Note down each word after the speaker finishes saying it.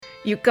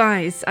You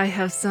guys, I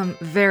have some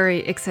very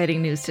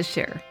exciting news to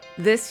share.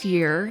 This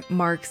year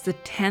marks the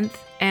 10th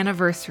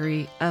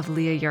anniversary of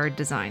Leah Yard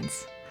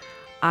Designs.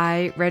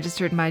 I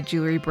registered my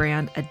jewelry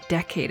brand a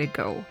decade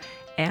ago,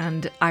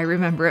 and I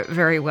remember it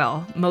very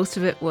well. Most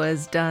of it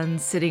was done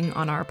sitting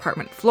on our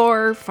apartment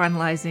floor,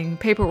 finalizing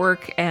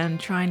paperwork, and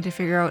trying to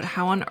figure out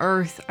how on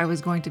earth I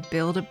was going to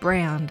build a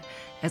brand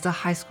as a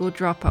high school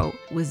dropout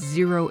with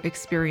zero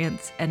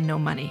experience and no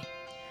money.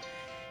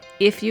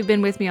 If you've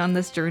been with me on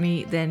this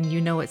journey, then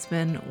you know it's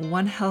been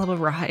one hell of a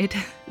ride.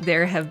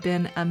 There have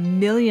been a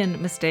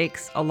million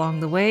mistakes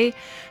along the way,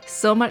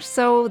 so much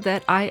so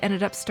that I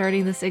ended up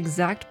starting this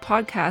exact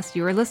podcast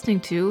you are listening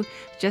to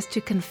just to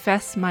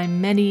confess my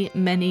many,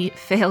 many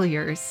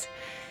failures.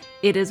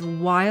 It is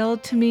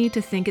wild to me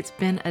to think it's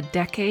been a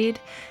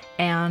decade,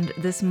 and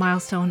this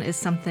milestone is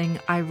something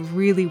I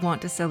really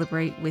want to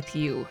celebrate with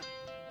you.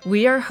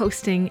 We are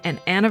hosting an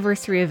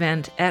anniversary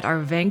event at our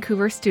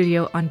Vancouver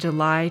studio on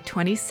July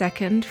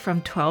 22nd from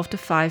 12 to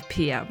 5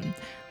 p.m.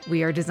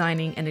 We are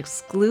designing an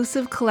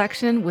exclusive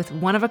collection with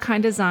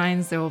one-of-a-kind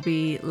designs. There will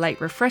be light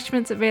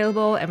refreshments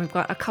available, and we've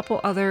got a couple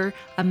other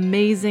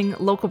amazing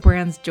local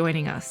brands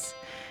joining us.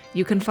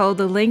 You can follow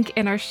the link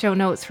in our show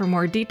notes for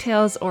more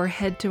details or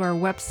head to our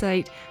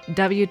website,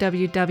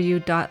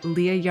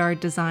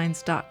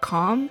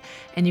 www.leahyarddesigns.com,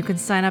 and you can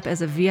sign up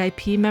as a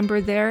VIP member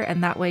there,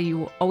 and that way you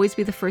will always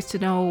be the first to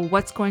know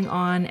what's going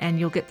on, and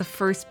you'll get the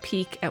first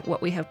peek at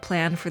what we have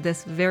planned for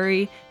this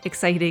very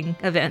exciting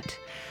event.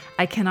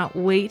 I cannot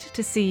wait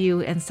to see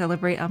you and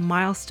celebrate a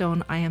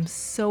milestone I am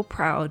so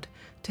proud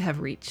to have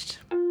reached.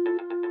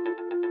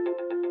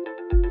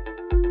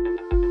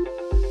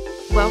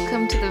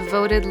 Welcome to the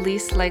Voted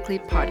Least Likely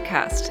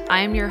podcast. I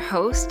am your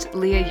host,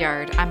 Leah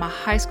Yard. I'm a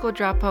high school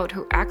dropout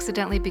who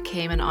accidentally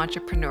became an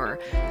entrepreneur.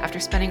 After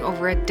spending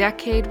over a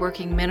decade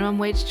working minimum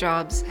wage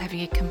jobs,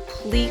 having a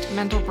complete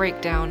mental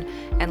breakdown,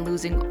 and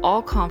losing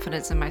all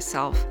confidence in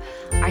myself,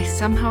 I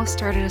somehow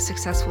started a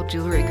successful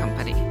jewelry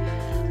company.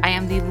 I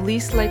am the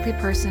least likely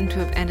person to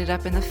have ended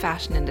up in the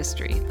fashion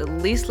industry, the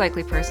least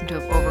likely person to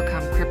have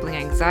overcome crippling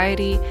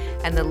anxiety,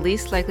 and the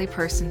least likely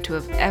person to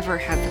have ever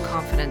had the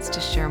confidence to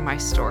share my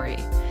story.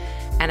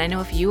 And I know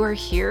if you are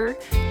here,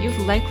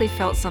 you've likely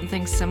felt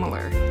something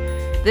similar.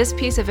 This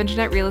piece of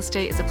internet real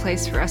estate is a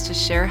place for us to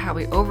share how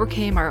we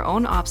overcame our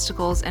own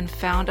obstacles and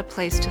found a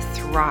place to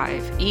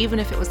thrive, even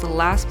if it was the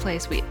last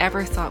place we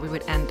ever thought we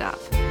would end up.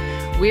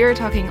 We are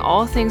talking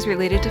all things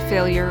related to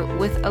failure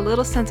with a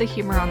little sense of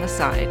humor on the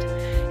side.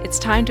 It's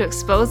time to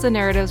expose the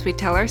narratives we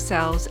tell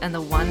ourselves and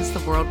the ones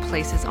the world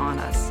places on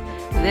us.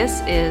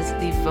 This is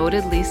the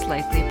Voted Least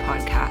Likely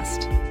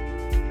podcast.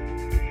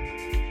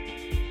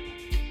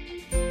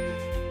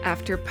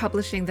 After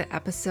publishing the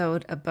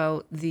episode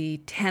about the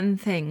 10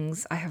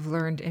 things I have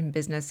learned in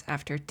business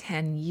after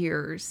 10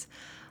 years,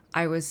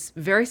 I was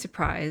very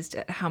surprised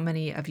at how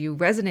many of you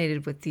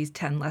resonated with these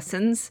 10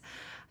 lessons.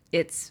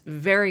 It's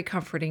very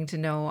comforting to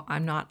know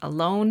I'm not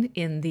alone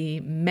in the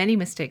many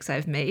mistakes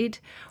I've made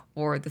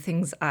or the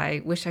things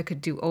I wish I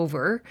could do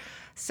over.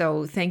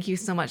 So thank you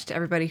so much to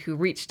everybody who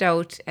reached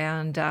out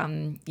and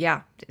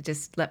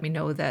just let me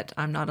know that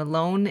I'm not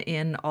alone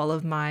in all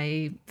of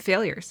my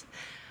failures.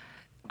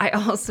 I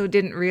also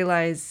didn't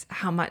realize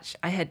how much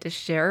I had to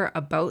share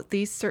about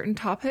these certain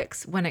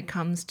topics when it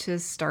comes to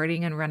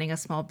starting and running a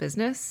small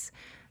business.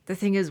 The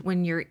thing is,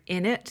 when you're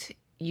in it,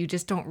 you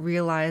just don't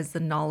realize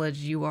the knowledge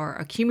you are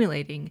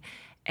accumulating.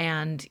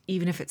 And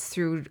even if it's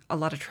through a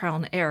lot of trial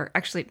and error,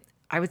 actually,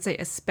 I would say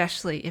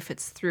especially if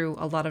it's through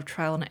a lot of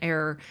trial and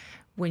error,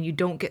 when you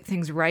don't get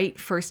things right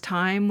first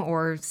time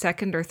or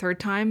second or third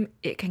time,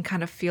 it can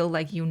kind of feel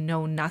like you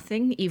know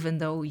nothing, even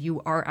though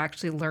you are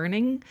actually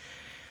learning.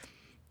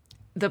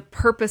 The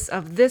purpose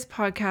of this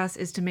podcast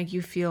is to make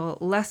you feel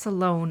less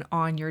alone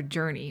on your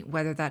journey,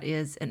 whether that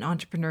is an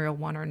entrepreneurial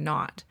one or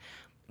not.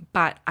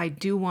 But I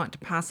do want to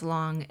pass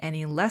along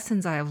any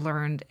lessons I have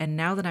learned. And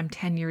now that I'm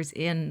 10 years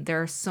in,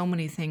 there are so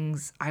many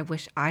things I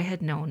wish I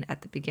had known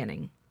at the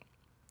beginning.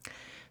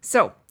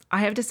 So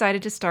I have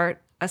decided to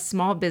start a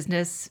small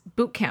business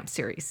bootcamp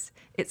series.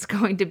 It's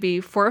going to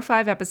be 4 or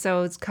 5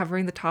 episodes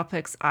covering the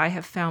topics I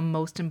have found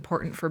most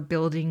important for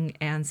building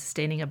and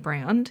sustaining a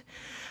brand.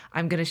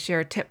 I'm going to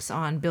share tips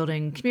on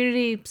building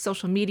community,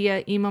 social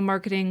media, email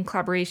marketing,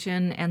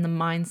 collaboration, and the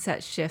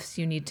mindset shifts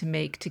you need to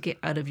make to get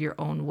out of your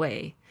own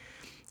way.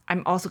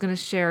 I'm also going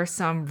to share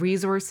some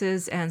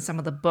resources and some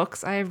of the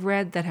books I have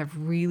read that have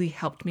really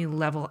helped me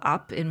level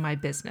up in my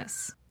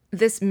business.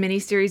 This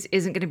mini-series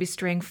isn't going to be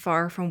straying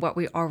far from what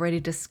we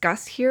already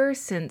discussed here,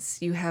 since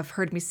you have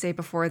heard me say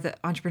before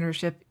that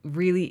entrepreneurship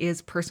really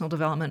is personal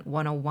development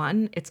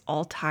 101. It's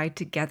all tied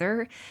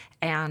together,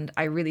 and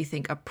I really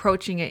think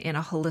approaching it in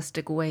a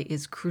holistic way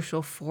is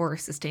crucial for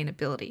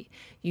sustainability.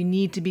 You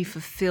need to be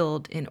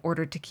fulfilled in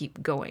order to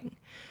keep going.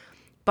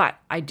 But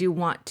I do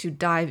want to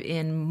dive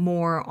in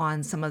more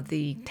on some of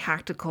the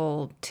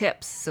tactical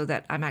tips so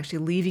that I'm actually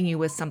leaving you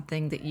with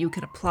something that you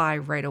can apply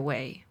right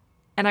away.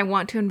 And I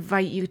want to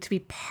invite you to be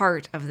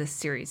part of this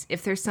series.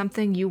 If there's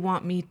something you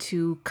want me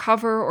to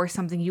cover or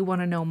something you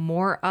want to know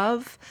more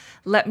of,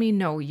 let me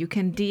know. You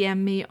can DM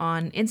me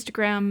on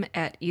Instagram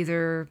at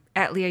either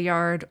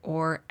 @LeahYard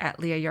or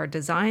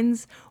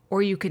 @LeahYardDesigns,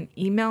 or you can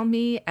email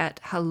me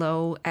at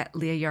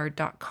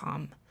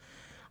hello@leahyard.com.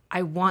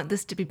 I want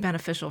this to be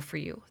beneficial for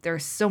you. There are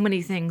so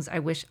many things I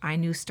wish I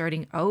knew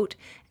starting out,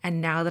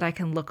 and now that I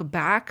can look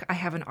back, I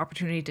have an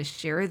opportunity to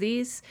share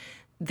these.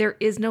 There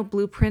is no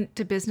blueprint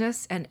to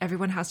business, and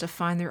everyone has to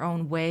find their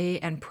own way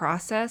and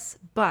process,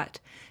 but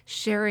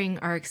sharing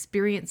our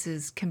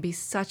experiences can be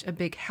such a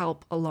big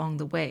help along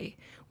the way.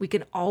 We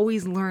can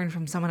always learn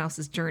from someone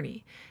else's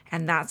journey,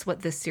 and that's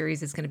what this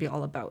series is going to be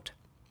all about.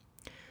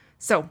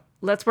 So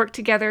let's work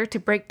together to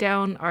break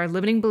down our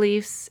limiting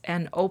beliefs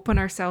and open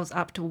ourselves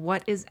up to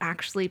what is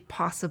actually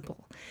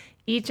possible.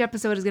 Each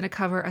episode is going to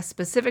cover a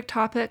specific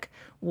topic,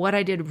 what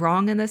I did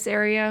wrong in this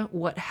area,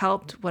 what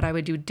helped, what I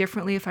would do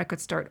differently if I could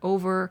start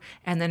over,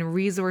 and then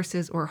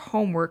resources or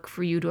homework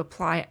for you to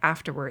apply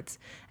afterwards.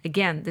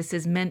 Again, this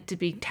is meant to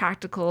be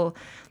tactical,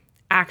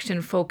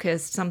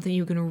 action-focused, something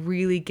you can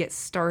really get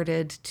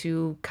started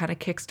to kind of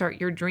kickstart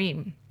your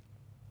dream.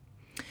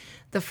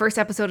 The first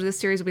episode of this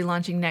series will be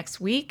launching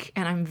next week,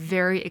 and I'm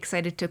very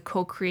excited to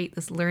co-create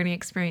this learning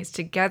experience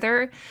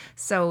together.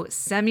 So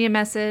send me a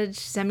message,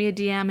 send me a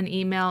DM, an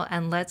email,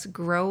 and let's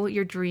grow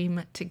your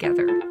dream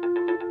together.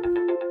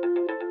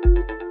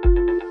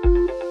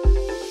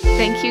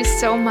 Thank you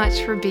so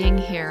much for being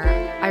here.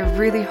 I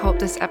really hope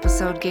this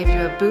episode gave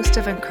you a boost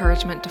of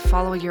encouragement to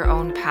follow your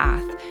own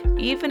path,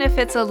 even if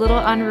it's a little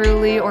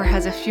unruly or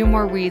has a few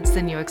more weeds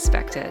than you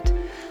expected.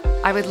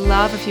 I would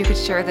love if you could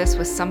share this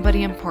with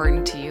somebody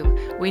important to you.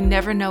 We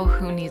never know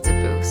who needs a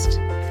boost.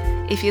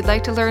 If you'd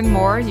like to learn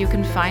more, you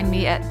can find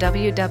me at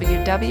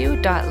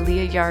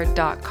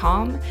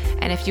www.leahyard.com.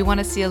 And if you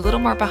want to see a little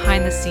more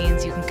behind the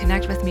scenes, you can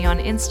connect with me on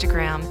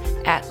Instagram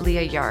at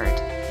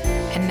leahyard.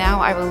 And now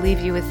I will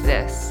leave you with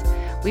this.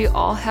 We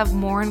all have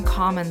more in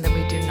common than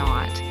we do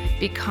not.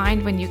 Be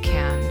kind when you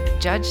can,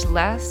 judge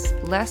less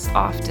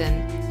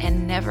often,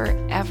 and never,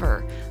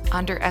 ever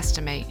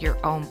underestimate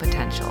your own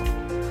potential.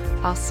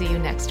 I'll see you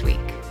next week.